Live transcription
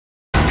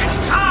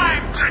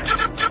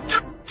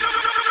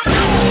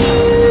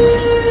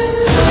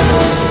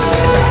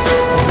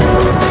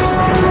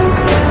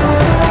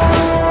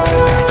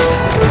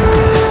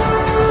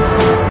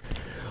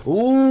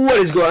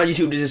What is going on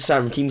YouTube? This is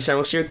Sam from Team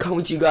Samurai here,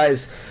 coming to you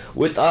guys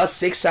with a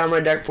 6 Samurai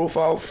deck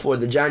profile for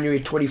the January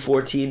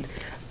 2014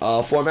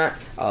 format.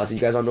 So you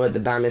guys all know it, the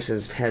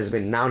Banlist has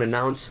been now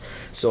announced.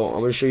 So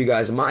I'm going to show you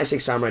guys my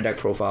 6 Samurai deck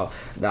profile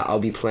that I'll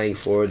be playing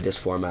for this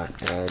format.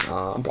 And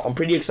I'm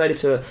pretty excited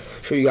to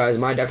show you guys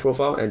my deck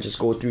profile and just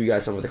go through you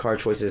guys some of the card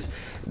choices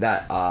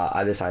that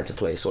I decided to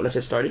play. So let's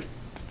get started.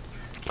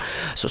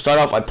 So start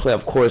off, I play,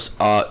 of course,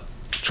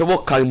 triple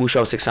kagemusha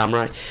of 6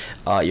 Samurai,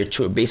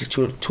 your basic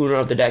tuner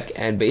of the deck.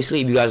 And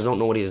basically, if you guys don't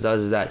know what he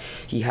does, is that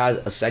he has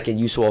a second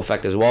useful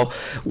effect as well.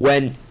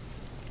 When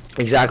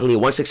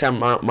once 6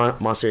 Samurai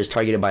monster is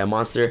targeted by a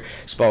monster,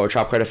 spell, or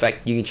trap card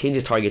effect, you can change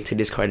the target to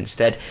this card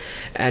instead.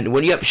 And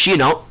when you have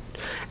Shien out,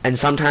 and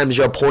sometimes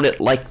your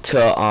opponent likes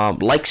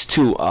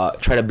to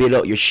try to build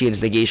out your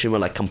Shien's negation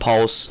with like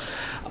compulse,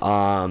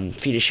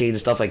 feindish and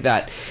stuff like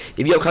that.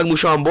 If you have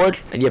kagemusha on board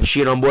and you have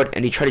Shien on board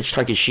and you try to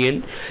target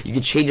Shien, you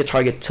can change the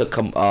target to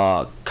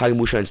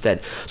kagemusha instead.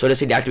 So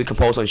let's say they activate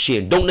compulse on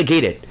Shien, don't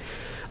negate it.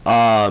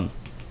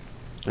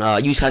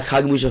 Use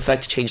kagemusha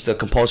effect to change the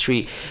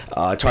compulsory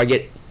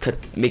target to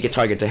make it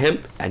target to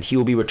him, and he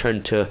will be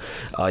returned to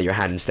your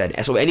hand instead.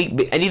 And so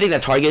anything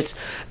that targets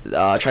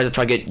tries to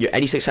target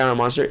any 6 Samurai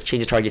monster,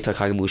 change the target to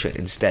kagemusha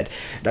instead.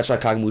 That's why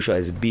kagemusha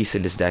is a beast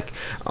in this deck,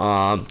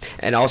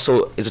 and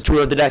also it's a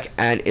tuner of the deck,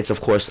 and it's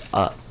of course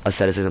a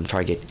asceticism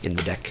target in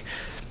the deck.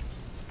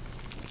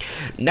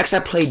 Next, I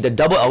played the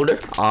double elder.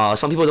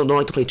 Some people don't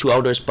like to play 2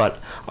 elders, but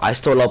I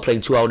still love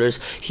playing 2 elders.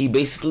 He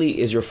basically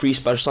is your free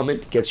special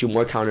summon, gets you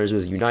more counters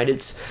with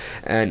Uniteds,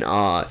 and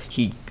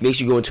he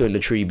makes you go into the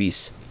tree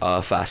beast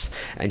fast.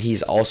 And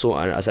he's also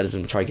an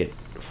asceticism target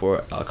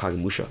for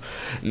kagemusha.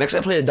 Next, I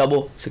played a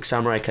double 6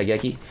 Samurai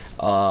kageki.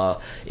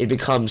 It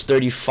becomes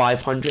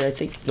 3,500, I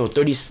think. No,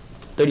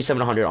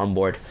 3,700 on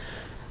board.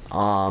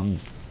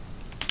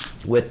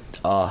 With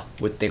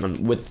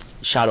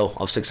shadow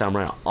of 6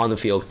 Samurai on the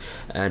field,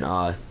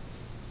 and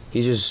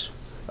he's just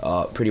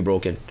pretty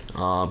broken.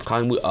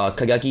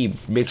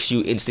 Kageki makes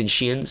you instant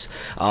Shiens.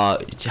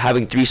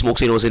 Having 3 smoke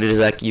signals in his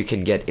deck, you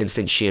can get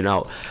instant Shien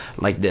out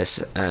like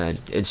this,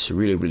 and it's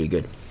really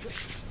good.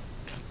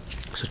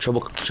 So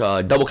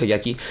double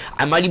kageki.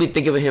 I might even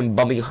think of him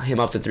bumping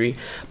him up to 3,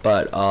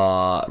 but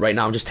right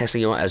now I'm just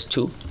testing him as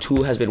 2.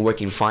 2 has been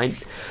working fine.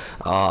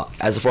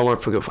 As the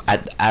format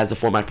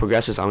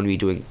progresses, I'm going to be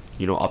doing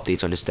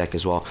updates on this deck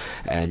as well,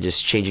 and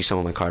just changing some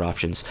of my card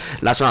options.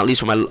 Last but not least,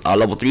 for my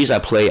level 3s, I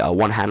play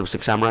one hand of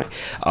 6 Samurai.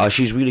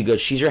 She's really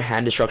good. She's your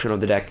hand destruction of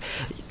the deck.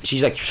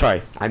 She's like,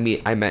 sorry, I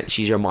meant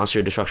she's your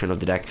monster destruction of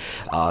the deck.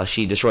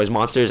 She destroys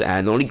monsters,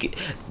 and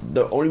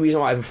the only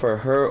reason why I prefer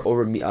her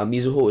over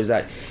Mizuho is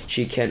that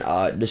she can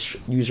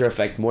use her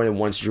effect more than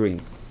once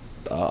during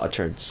a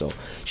turn. So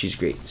she's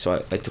great. So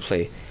I like to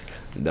play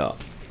the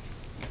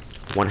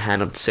one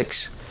hand of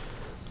 6.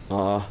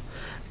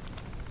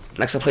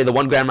 Next, I play the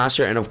one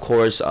grandmaster, and of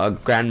course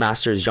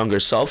grandmaster's younger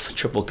self,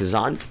 triple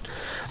kizan.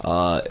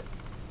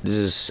 This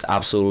is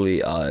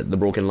absolutely the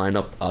broken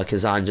lineup.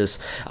 Kizan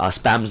just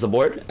spams the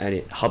board, and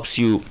it helps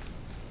you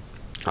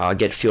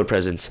get field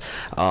presence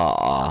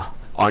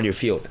on your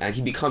field, and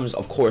he becomes,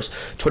 of course,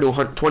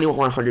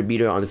 2100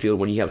 meter on the field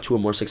when you have 2 or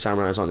more 6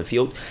 Samurais on the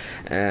field,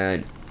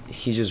 and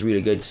he's just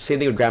really good. Same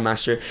thing with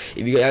grandmaster.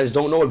 If you guys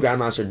don't know what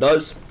grandmaster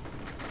does,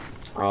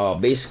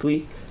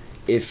 basically,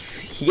 if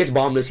he gets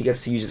bottomless, he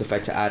gets to use his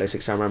effect to add a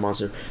 6 Samurai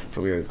monster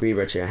from your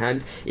graveyard to your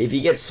hand. If he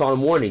gets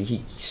solemn warning,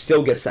 he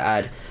still gets to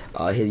add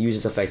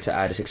his effect to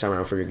add a 6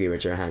 Samurai from your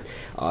graveyard to your hand.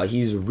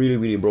 He's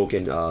really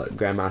broken.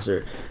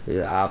 Grandmaster is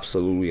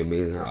absolutely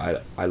amazing.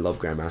 I love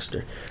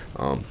Grandmaster.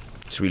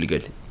 It's really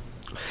good.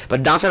 But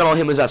the downside about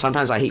him is that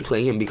sometimes I hate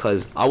playing him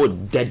because I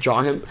would dead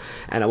draw him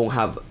and I won't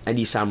have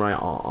any Samurai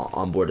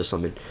on board to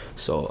summon.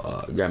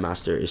 So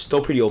Grandmaster is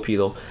still pretty OP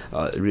though.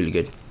 Really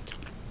good.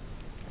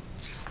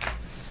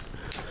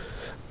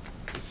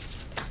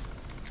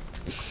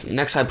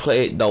 Next, I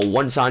play the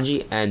one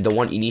Zanji and the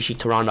one Enishi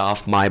to round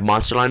off my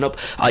monster lineup.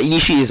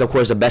 Enishi is, of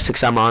course, the best 6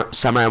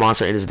 Samurai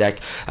monster in his deck.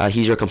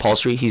 He's your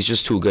compulsory. He's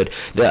just too good.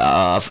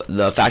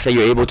 The fact that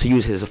you're able to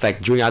use his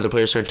effect during either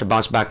player's turn to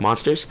bounce back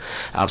monsters,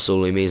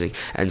 absolutely amazing.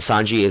 And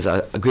Zanji is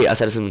a great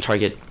asceticism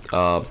target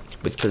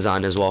with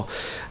Kizan as well.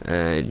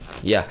 And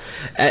yeah,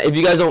 and if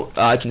you guys don't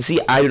can see,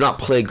 I do not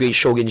play Great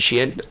Shogun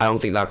Shien. I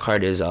don't think that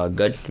card is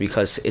good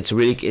because it's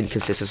really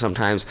inconsistent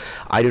sometimes.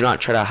 I do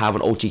not try to have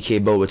an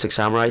OTK build with 6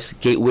 Samurais.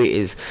 Gateway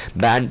is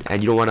bad,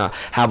 and you don't want to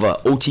have a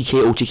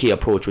OTK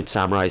approach with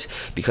Samurais,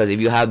 because if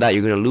you have that,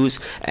 you're gonna lose.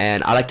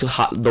 And I like to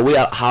how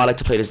I like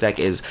to play this deck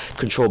is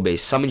control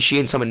based. Summon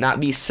Shien, summon not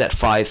be set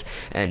 5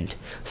 and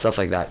stuff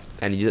like that.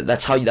 And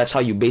that's how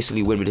you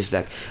basically win with this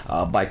deck,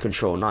 by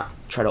control, not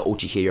try to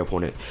OTK your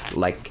opponent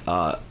like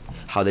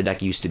how the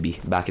deck used to be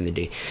back in the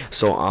day.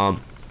 So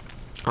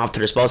after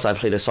the spells, I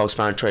played a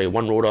self-explanatory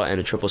 1 ROTA and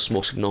a triple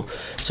smoke signal,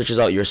 switches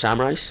out your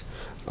Samurais.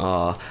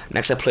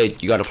 Next,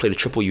 you gotta play the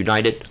triple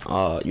United.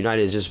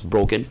 United is just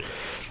broken.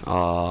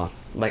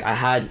 Like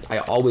I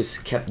always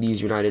kept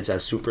these Uniteds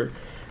as super.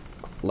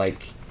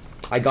 Like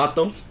I got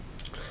them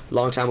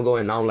long time ago,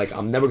 and now I'm like,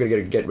 I'm never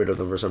gonna get rid of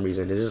them for some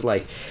reason. It's just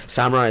like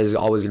samurai is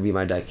always gonna be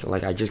my deck.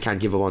 Like I just can't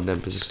give up on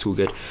them. It's just too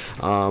good.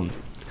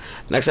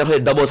 Next I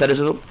played double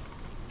ascetism.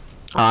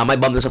 I might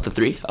bump this up to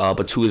 3,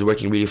 but 2 is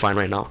working really fine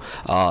right now.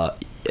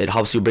 It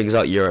helps you brings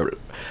out your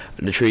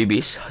the tree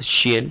beast,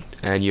 Shien,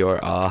 and your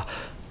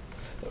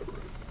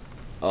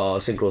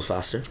synchros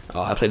faster.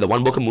 I played the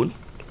 1 Book of Moon,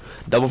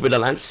 double Bitter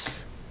Lance,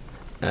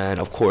 and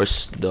of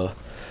course the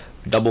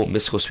double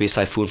Mystical Space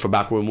Typhoon for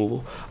back row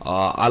removal.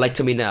 I like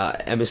to main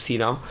MST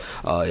now.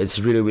 It's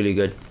really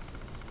good.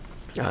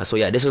 So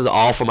yeah, this is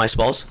all for my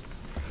spells.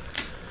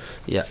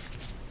 Yeah.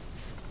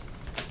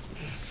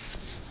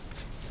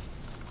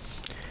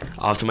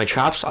 For my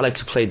traps, I like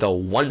to play the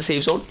 1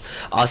 Save Zone.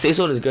 Save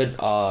Zone is good.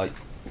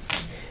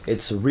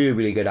 It's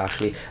really good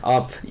actually.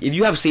 If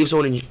you have Save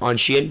Zone on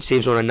Shien,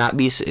 Save Zone on Nat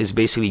Beast is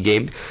basically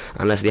game,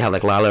 unless they have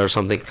like Lala or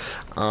something.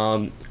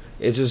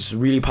 It's just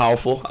really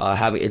powerful.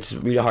 It's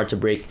really hard to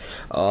break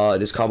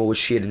this combo with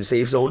Shien and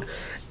Save Zone.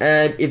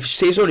 And if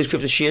Save Zone is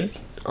equipped with Shien,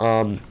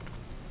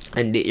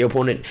 and your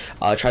opponent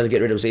tries to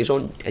get rid of Save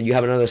Zone, and you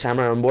have another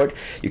Samurai on board,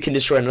 you can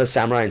destroy another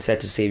Samurai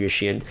instead to save your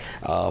Shien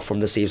from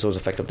the Save Zone's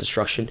effect of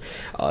destruction.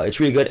 It's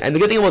really good. And the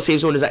good thing about Save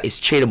Zone is that it's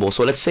chainable.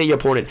 So let's say your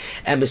opponent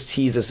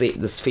MSTs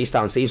this face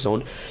down Save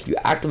Zone, you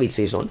activate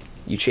Save Zone,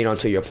 you chain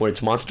onto your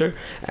opponent's monster,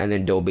 and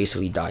then they'll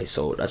basically die.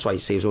 So that's why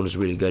Save Zone is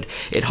really good.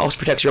 It helps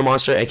protect your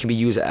monster and can be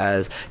used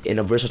as in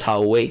a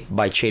versatile way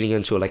by chaining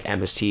into like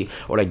MST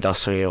or like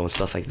Dust Tornado and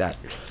stuff like that.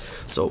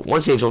 So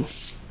 1 Save Zone.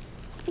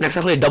 Next,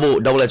 I play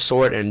double-edged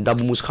sword and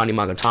double Musukani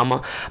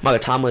Magatama.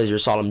 Magatama is your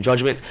solemn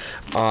judgment.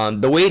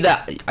 The way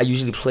that I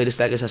usually play this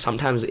deck is that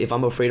sometimes if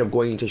I'm afraid of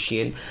going into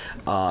Shien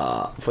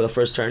for the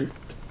first turn,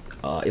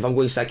 if I'm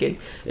going second,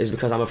 is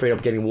because I'm afraid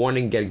of getting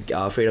warning,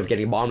 afraid of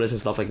getting bottomless and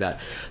stuff like that.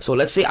 So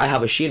let's say I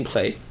have a Shien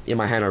play in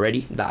my hand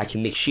already that I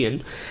can make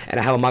Shien, and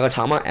I have a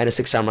Magatama and a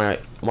 6 Samurai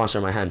monster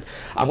in my hand.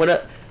 I'm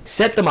gonna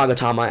set the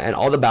Magatama and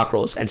all the back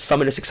rolls and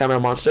summon a 6 Samurai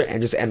monster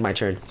and just end my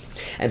turn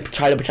and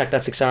try to protect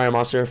that 6 Samurai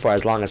monster for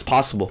as long as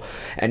possible.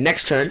 And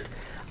next turn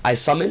I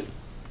summon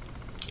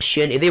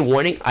Shien. If they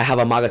warning, I have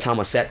a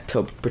Magatama set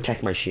to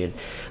protect my Shien.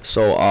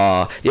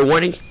 So they're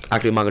warning,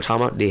 activate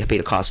Magatama, they pay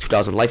the cost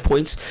 2,000 life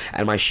points,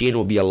 and my Shien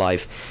will be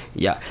alive.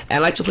 Yeah, and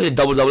I like to play the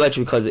double edge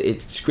because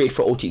it's great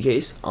for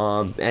OTKs,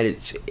 and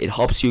it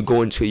helps you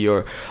go into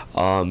your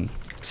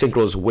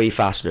synchros way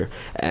faster,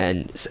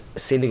 and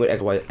same thing with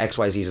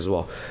XYZs as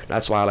well.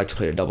 That's why I like to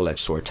play the double-edged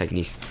sword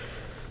technique.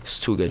 It's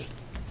too good.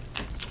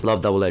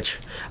 Love double edge.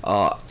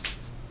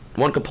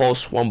 1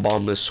 compulse, 1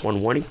 bottomless,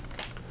 1 warning.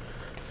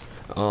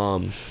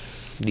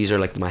 These are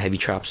like my heavy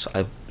traps. I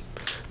have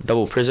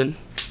double prison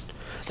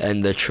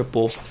and the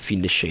triple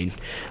feindish shein.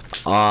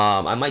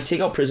 I might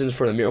take out prisons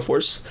for the mirror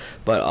force,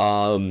 but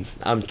I'm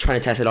trying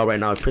to test it out right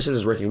now. Prisons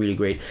is working really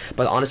great,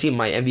 but honestly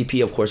my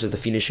MVP of course is the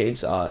feindish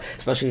sheins,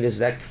 especially in this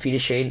deck.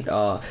 Feindish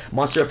shein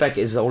monster effect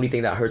is the only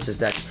thing that hurts this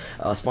deck.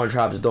 Spawn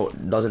traps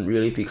doesn't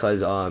really,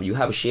 because you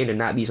have a Shien and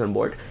Nat Beast on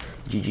board,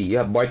 GG. You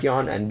have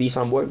Barkion and Beast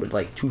on board with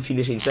like 2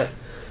 feindish shein set,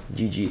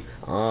 GG.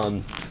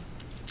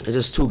 It's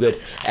just too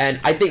good, and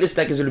I think this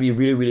deck is going to be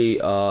really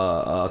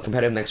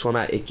competitive next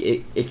format.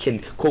 It can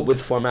cope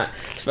with format,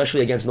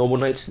 especially against Noble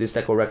Knights. This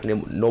deck will wreck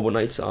Noble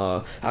Knights.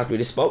 After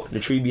this spell, the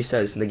tree beast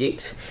says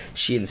negate,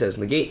 Shien says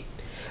negate,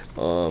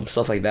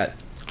 stuff like that.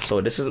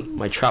 So this is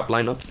my trap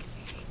lineup.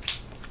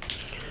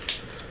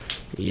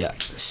 Yeah,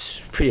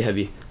 it's pretty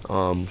heavy.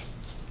 Off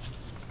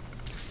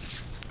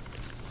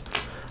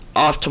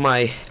to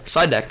my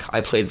side deck,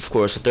 I played of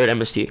course a 3rd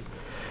MST.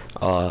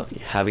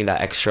 Having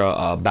that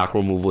extra back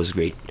row move was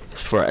great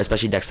for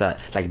especially decks that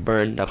like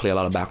burn, that play a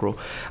lot of back row.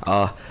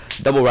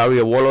 Double Rivalry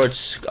of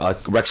Warlords,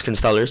 Rex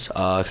Constellars.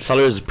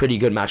 Constellar is a pretty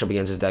good matchup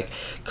against this deck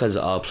because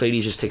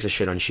Pleiades just takes a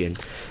shit on Shien.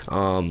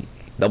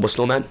 Double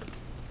Snowman,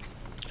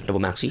 double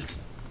Maxi.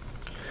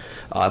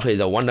 I played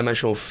the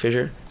 1-dimensional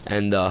Fissure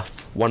and 1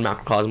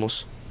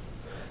 Macrocosmos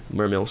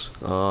Mermills.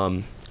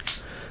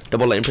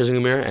 Double Light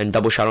Imprisoning Mirror and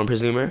double Shadow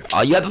Imprisoning Mirror.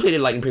 You have to play the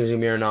Light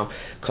Imprisoning Mirror now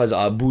because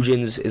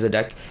Bujin's is a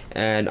deck,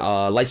 and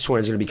Light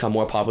Torrent is going to become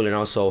more popular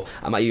now, so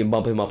I might even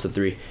bump him up to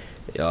 3.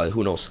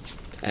 Who knows.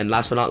 And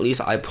last but not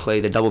least, I play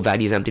the double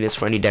Vanity's Emptiness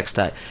for any decks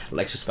that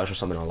likes to special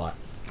summon a lot.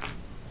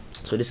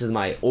 So this is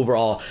my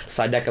overall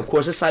side deck. Of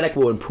course, this side deck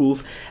will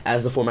improve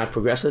as the format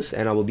progresses,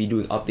 and I will be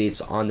doing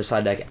updates on the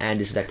side deck and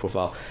this deck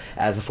profile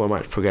as the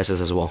format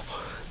progresses as well.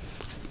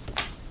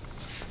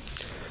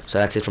 So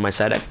that's it for my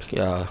side deck.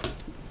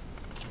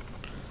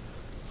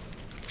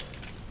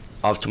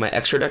 Off to my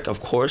extra deck, of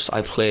course,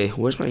 I play.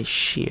 Where's my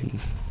Shien?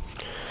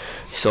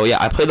 So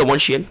yeah, I play the 1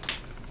 Shien,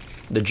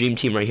 the Dream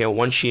Team right here.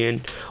 1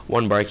 Shien,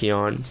 1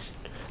 Barkion,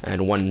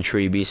 and 1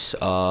 Tree Beast.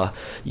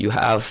 You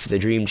have the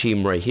Dream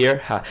Team right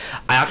here. I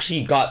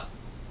actually got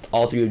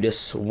all 3 of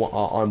this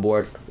on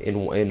board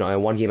in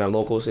one game at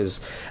locals. Is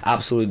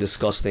absolutely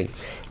disgusting.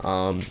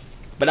 But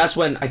that's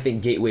when I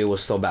think Gateway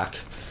was still back.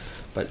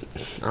 But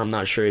I'm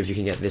not sure if you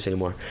can get this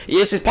anymore.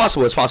 It's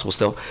possible. It's possible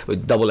still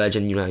with double edge,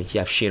 and you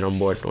have Shien on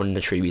board or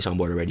the Tree Beast on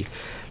board already.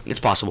 It's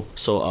possible.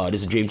 So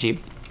this is Dream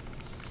Team.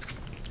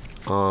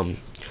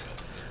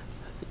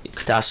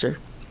 catastor,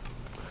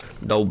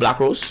 the black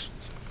rose,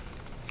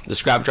 the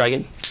scrap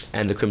dragon,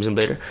 and the crimson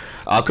blader.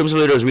 Crimson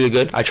blader is really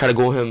good. I try to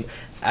go him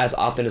as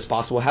often as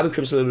possible. Have a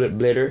crimson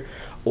blader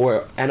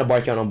and a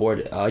barkion on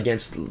board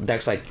against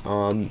decks like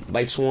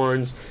light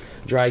sworns,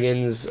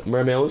 dragons,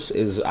 mermaids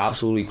is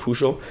absolutely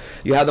crucial.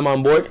 You have them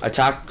on board.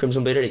 Attack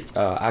crimson blader,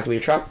 activate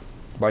a trap.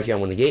 Barkion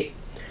win the gate.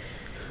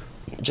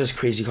 Just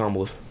crazy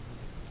combos.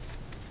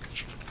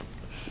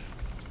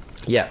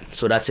 Yeah,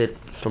 so that's it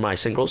for my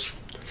singles.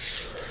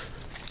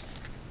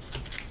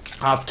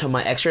 After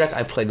my extra deck,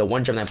 I played the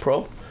 1 Gemini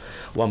Pro,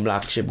 1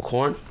 Black Ship of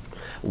Corn,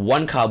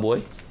 1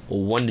 Cowboy,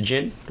 1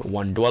 Djinn,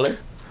 1 Dweller,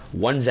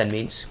 1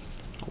 Zenmaines,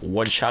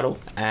 1 Shadow,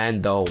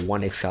 and the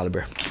 1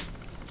 Excalibur.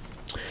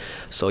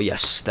 So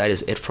yes, that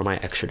is it for my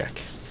extra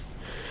deck.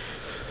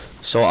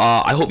 So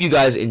I hope you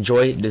guys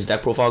enjoyed this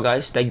deck profile,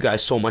 guys. Thank you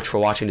guys so much for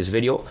watching this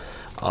video.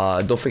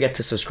 Don't forget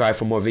to subscribe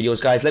for more videos,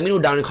 guys. Let me know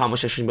down in the comment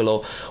section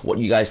below what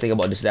you guys think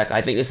about this deck.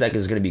 I think this deck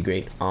is going to be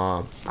great.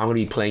 I'm going to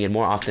be playing it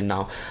more often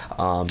now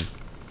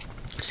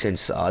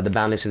since the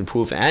Banlist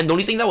improved. And the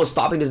only thing that was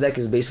stopping this deck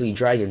is basically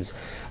dragons.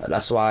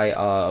 That's why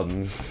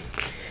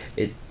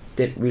it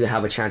didn't really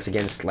have a chance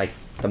against like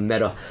the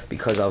meta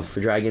because of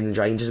dragons. And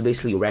dragon just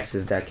basically wrecks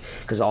this deck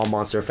because all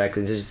monster effects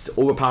and just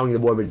overpowering the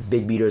board with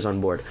big beaters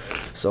on board.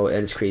 So,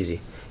 and it's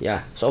crazy.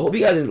 Yeah, so I hope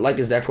you guys like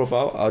this deck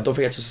profile. Don't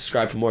forget to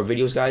subscribe for more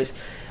videos, guys.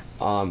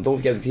 Don't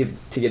forget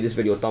to give this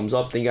video a thumbs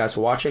up. Thank you guys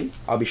for watching.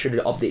 I'll be sure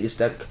to update this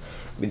deck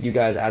with you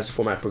guys as the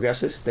format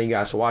progresses. Thank you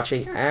guys for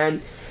watching,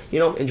 and you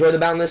know, enjoy the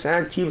Banlist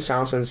and Team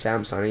Sounds and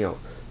Sam signing out.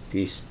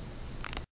 Peace.